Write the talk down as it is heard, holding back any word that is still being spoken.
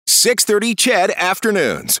6:30 CHED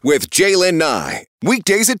Afternoons with Jaylen Nye.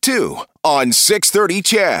 Weekdays at 2 on 6:30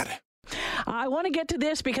 CHED. I want to get to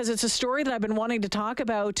this because it's a story that I've been wanting to talk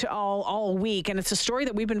about all week, and it's a story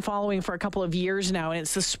that we've been following for a couple of years now, and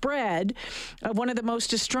it's the spread of one of the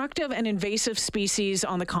most destructive and invasive species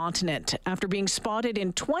on the continent after being spotted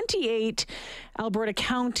in 28 Alberta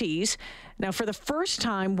counties. Now, for the first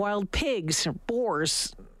time, wild pigs,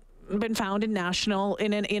 boars, been found in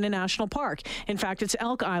a national park. In fact, it's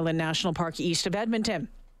Elk Island National Park east of Edmonton.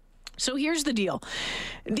 So here's the deal.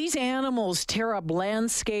 These animals tear up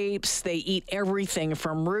landscapes. They eat everything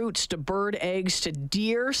from roots to bird eggs to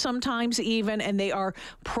deer sometimes even, and they are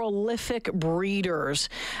prolific breeders.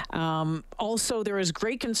 Also, there is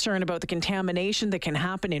great concern about the contamination that can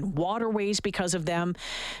happen in waterways because of them.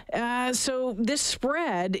 So this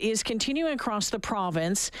spread is continuing across the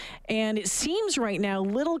province, and it seems right now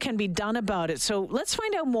little can be done about it. So let's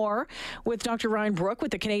find out more with Dr. Ryan Brook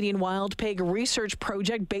with the Canadian Wild Pig Research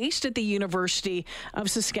Project based at the University of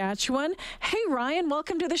Saskatchewan. Hey, Ryan,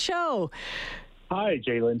 welcome to the show. Hi,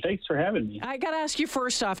 Jaylen. Thanks for having me. I got to ask you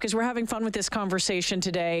first off, because we're having fun with this conversation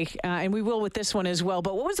today, and we will with this one as well,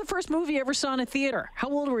 but what was the first movie you ever saw in a theater? How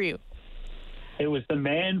old were you? It was The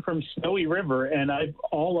Man from Snowy River, and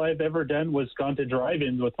all I've ever done was gone to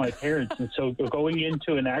drive-ins with my parents. And so going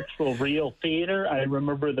into an actual real theater, I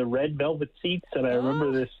remember the red velvet seats, and I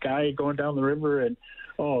remember this guy going down the river, and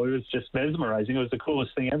it was just mesmerizing. It was the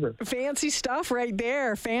coolest thing ever. Fancy stuff right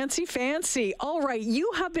there. Fancy. All right,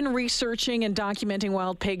 you have been researching and documenting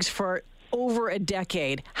wild pigs for over a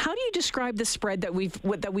decade. How do you describe the spread that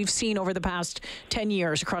we've seen over the past 10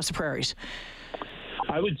 years across the prairies?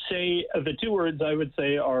 I would say the two words I would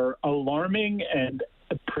say are alarming and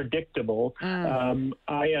predictable.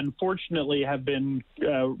 I unfortunately have been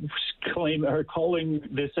calling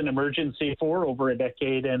this an emergency for over a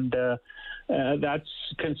decade, and that's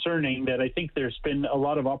concerning. That I think there's been a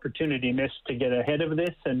lot of opportunity missed to get ahead of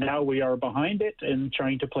this, and now we are behind it and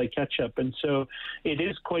trying to play catch up. And so it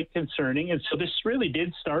is quite concerning. And so this really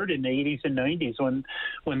did start in the 80s and 90s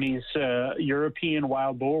when these European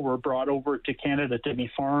wild boar were brought over to Canada to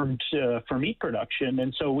be farmed for meat production.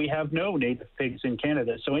 And so we have no native pigs in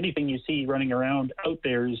Canada. So anything you see running around out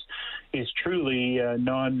there is truly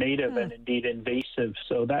non-native and indeed invasive.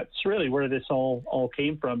 So that's really where this all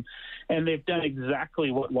came from. And they've done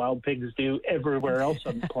exactly what wild pigs do everywhere else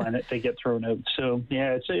on the planet. They get thrown out. So,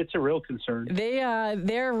 yeah, it's a real concern.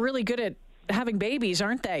 They're really good at having babies,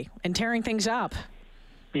 aren't they? And tearing things up.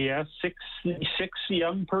 Yeah, six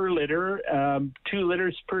young per litter, 2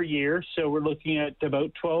 litters per year. So we're looking at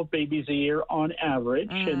about 12 babies a year on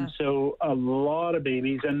average. And so a lot of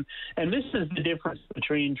babies. And this is the difference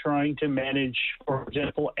between trying to manage, for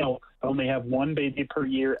example, elk. Only have 1 baby per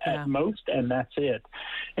year at most, and that's it.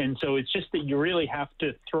 And so it's just that you really have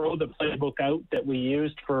to throw the playbook out that we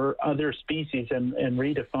used for other species and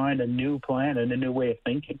redefine a new plan and a new way of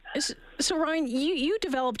thinking. So Ryan, you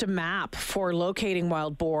developed a map for locating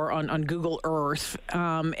wild boar on Google Earth,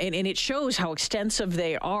 and it shows how extensive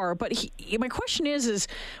they are. But my question is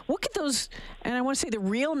what could those, and I want to say the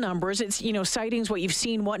real numbers, it's, sightings, what you've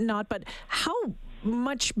seen, whatnot, but how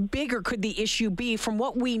much bigger could the issue be from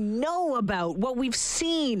what we know about, what we've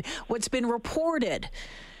seen, what's been reported?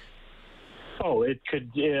 Oh, it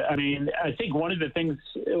could. I think one of the things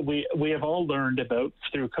we have all learned about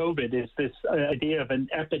through COVID is this idea of an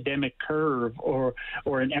epidemic curve or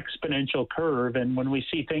an exponential curve. And when we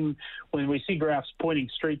see graphs pointing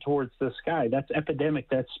straight towards the sky, that's epidemic.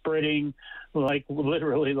 That's spreading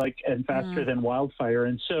literally and faster than wildfire.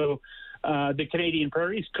 And so the Canadian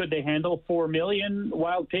prairies, could they handle 4 million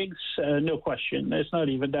wild pigs? No question. It's not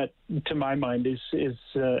even that, to my mind, is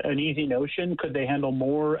an easy notion. Could they handle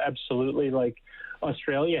more? Absolutely.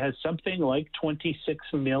 Australia has something like 26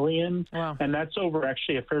 million, and that's over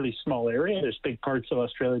actually a fairly small area. There's big parts of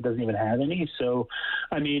Australia that doesn't even have any. So,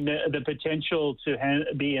 the potential to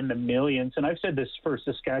be in the millions, and I've said this for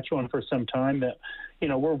Saskatchewan for some time, that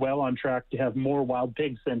we're well on track to have more wild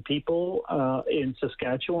pigs than people in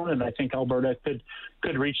Saskatchewan, and I think Alberta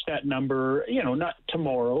could reach that number, not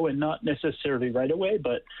tomorrow and not necessarily right away,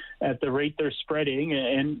 but at the rate they're spreading.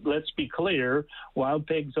 And let's be clear, wild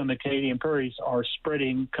pigs on the Canadian prairies are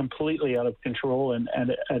spreading completely out of control and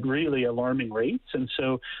at really alarming rates. And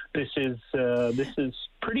so this is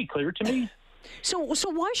pretty clear to me. So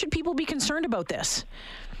why should people be concerned about this?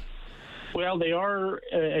 Well, they are,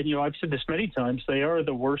 and I've said this many times, they are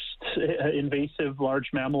the worst invasive large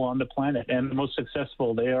mammal on the planet and the most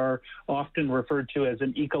successful. They are often referred to as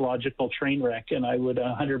an ecological train wreck, and I would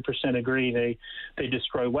 100% agree. They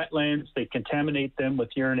destroy wetlands, they contaminate them with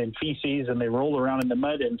urine and feces, and they roll around in the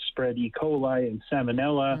mud and spread E. coli and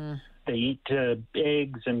salmonella. They eat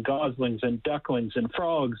eggs and goslings and ducklings and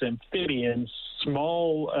frogs, amphibians,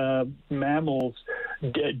 small mammals,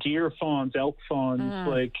 deer fawns, elk fawns.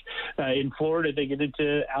 Like in Florida, they get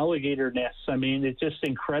into alligator nests. I mean, it's just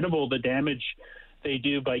incredible the damage they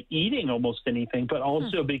do by eating almost anything, but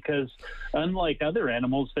also because unlike other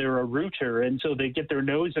animals, they're a rooter. And so they get their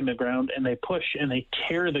nose in the ground and they push and they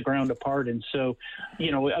tear the ground apart. And so,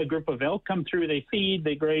 a group of elk come through, they feed,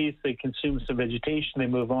 they graze, they consume some vegetation, they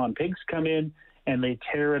move on. Pigs come in and they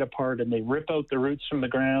tear it apart and they rip out the roots from the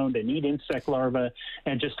ground and eat insect larvae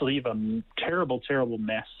and just leave a terrible, terrible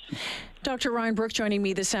mess. Dr. Ryan Brook joining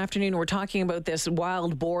me this afternoon. We're talking about this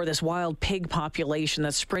wild boar, this wild pig population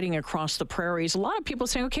that's spreading across the prairies. A lot of people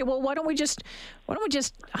saying, okay, well, why don't we just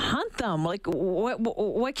hunt them? Like,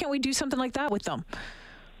 why can't we do something like that with them?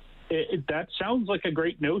 That sounds like a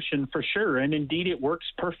great notion for sure, and indeed it works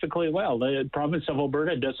perfectly well. The province of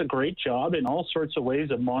Alberta does a great job in all sorts of ways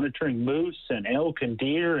of monitoring moose and elk and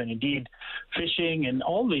deer and indeed fishing and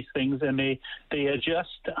all these things, and they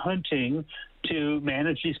adjust hunting to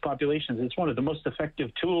manage these populations. It's one of the most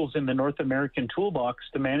effective tools in the North American toolbox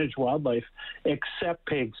to manage wildlife, except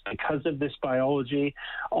pigs, because of this biology.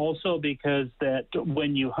 Also because that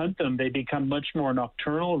when you hunt them, they become much more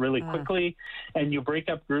nocturnal really quickly, and you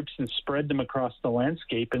break up groups and spread them across the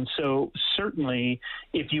landscape. And so certainly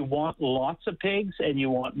if you want lots of pigs and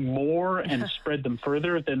you want more and spread them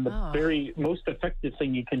further, then the very most effective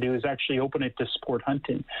thing you can do is actually open it to sport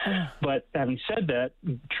hunting. But having said that,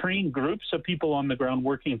 trained groups of people on the ground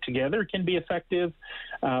working together can be effective.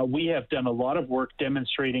 We have done a lot of work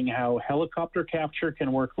demonstrating how helicopter capture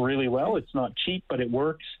can work really well. It's not cheap, but it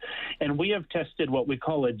works. And we have tested what we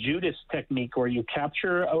call a Judas technique, where you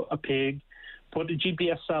capture a pig, put a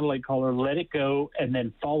GPS satellite collar, let it go, and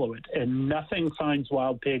then follow it. And nothing finds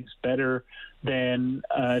wild pigs better than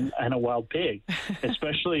a wild pig,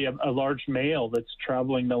 especially a large male that's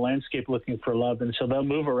traveling the landscape looking for love. And so they'll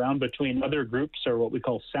move around between other groups, or what we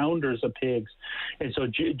call sounders of pigs. And so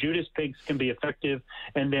Judas pigs can be effective.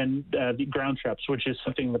 And then the ground traps, which is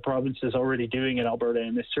something the province is already doing in Alberta,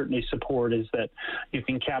 and they certainly support, is that you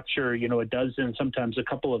can capture, a dozen, sometimes a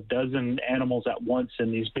couple of dozen animals at once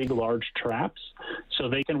in these big, large traps. So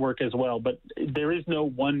they can work as well. But there is no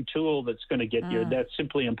one tool that's going to get you. That's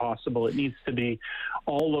simply impossible. It needs to be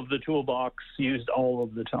all of the toolbox used all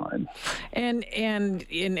of the time. And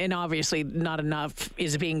obviously not enough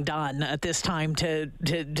is being done at this time to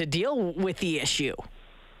deal with the issue.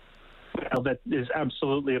 Well, that is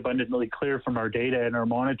absolutely abundantly clear from our data and our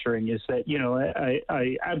monitoring, is that,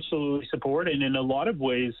 I absolutely support, and in a lot of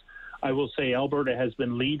ways, I will say Alberta has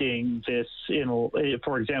been leading this.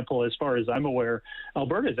 For example, as far as I'm aware,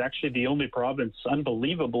 Alberta is actually the only province,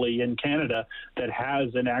 unbelievably, in Canada that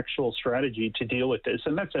has an actual strategy to deal with this,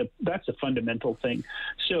 and that's a fundamental thing.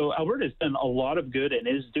 So Alberta has done a lot of good and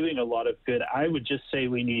is doing a lot of good. I would just say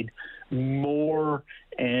we need more,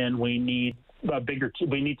 and we need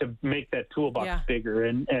we need to make that toolbox bigger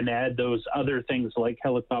and add those other things like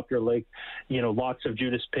helicopter, like, lots of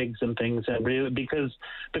Judas pigs and things. And really, because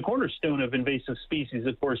the cornerstone of invasive species,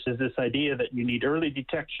 of course, is this idea that you need early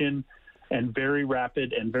detection and very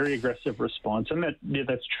rapid and very aggressive response. And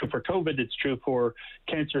that's true for COVID. It's true for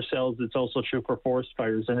cancer cells. It's also true for forest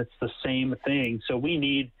fires. And it's the same thing. So we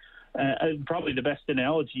need probably the best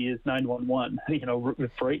analogy is 911.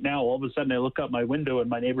 Right now, all of a sudden I look out my window and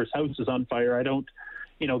my neighbor's house is on fire. I don't,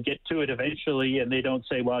 get to it eventually, and they don't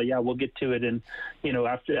say, well, yeah, we'll get to it. And,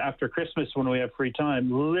 after Christmas, when we have free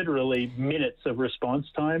time, literally minutes of response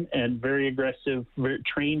time and very aggressive,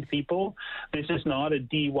 trained people. This is not a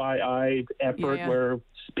DIY effort where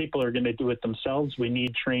people are going to do it themselves. We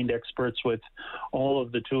need trained experts with all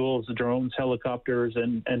of the tools, drones, helicopters,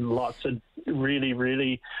 and lots of really,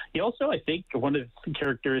 really. You also, I think, one of the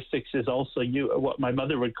characteristics is also what my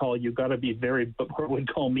mother would call, you got to be very, or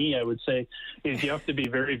would call me, I would say, is you have to be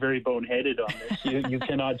very, very boneheaded on this. You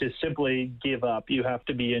cannot just simply give up. You have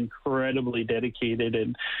to be incredibly dedicated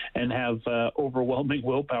and have overwhelming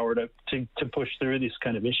willpower to push through this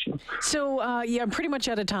kind of issue. So, I'm pretty much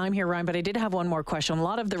out of time here, Ryan, but I did have one more question. A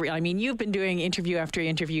lot of you've been doing interview after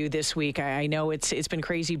interview this week. I know it's been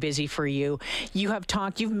crazy busy for you.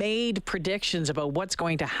 You've made predictions about what's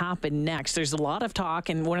going to happen next. There's a lot of talk,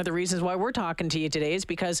 and one of the reasons why we're talking to you today is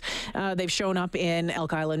because they've shown up in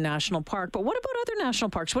Elk Island National Park. But what about other national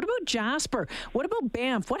parks? What about Jasper? What about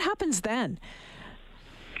Banff? What happens then?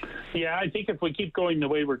 Yeah, I think if we keep going the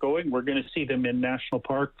way we're going, we're going to see them in national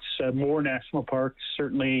parks, more national parks.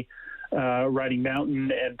 Certainly, Riding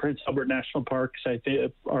Mountain and Prince Albert National Parks, I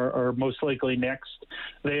think, are most likely next.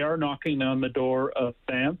 They are knocking on the door of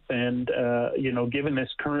Banff, and given this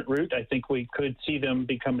current route, I think we could see them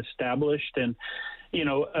become established. And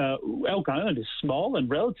Elk Island is small and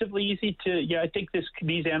relatively easy to. Yeah, I think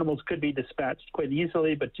these animals could be dispatched quite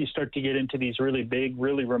easily, but you start to get into these really big,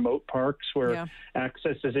 really remote parks where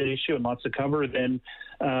access is an issue and lots of cover. Then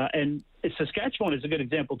and Saskatchewan is a good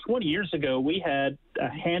example. 20 years ago, we had a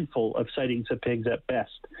handful of sightings of pigs at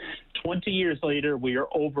best. 20 years later, we are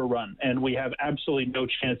overrun, and we have absolutely no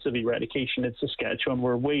chance of eradication in Saskatchewan.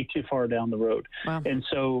 We're way too far down the road. Wow. And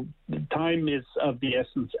so time is of the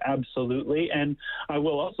essence, absolutely. And I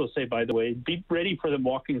will also say, by the way, be ready for them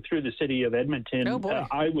walking through the city of Edmonton. Oh, boy.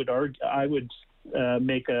 I would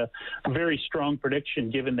make a very strong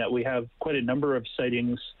prediction, given that we have quite a number of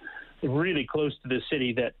sightings really close to the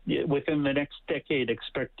city, that within the next decade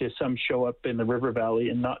expect to some show up in the River Valley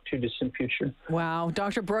in not too distant future. Wow.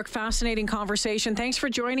 Dr. Brook, fascinating conversation. Thanks for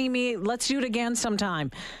joining me. Let's do it again sometime.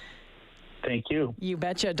 Thank you. You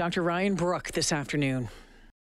betcha. Dr. Ryan Brook this afternoon.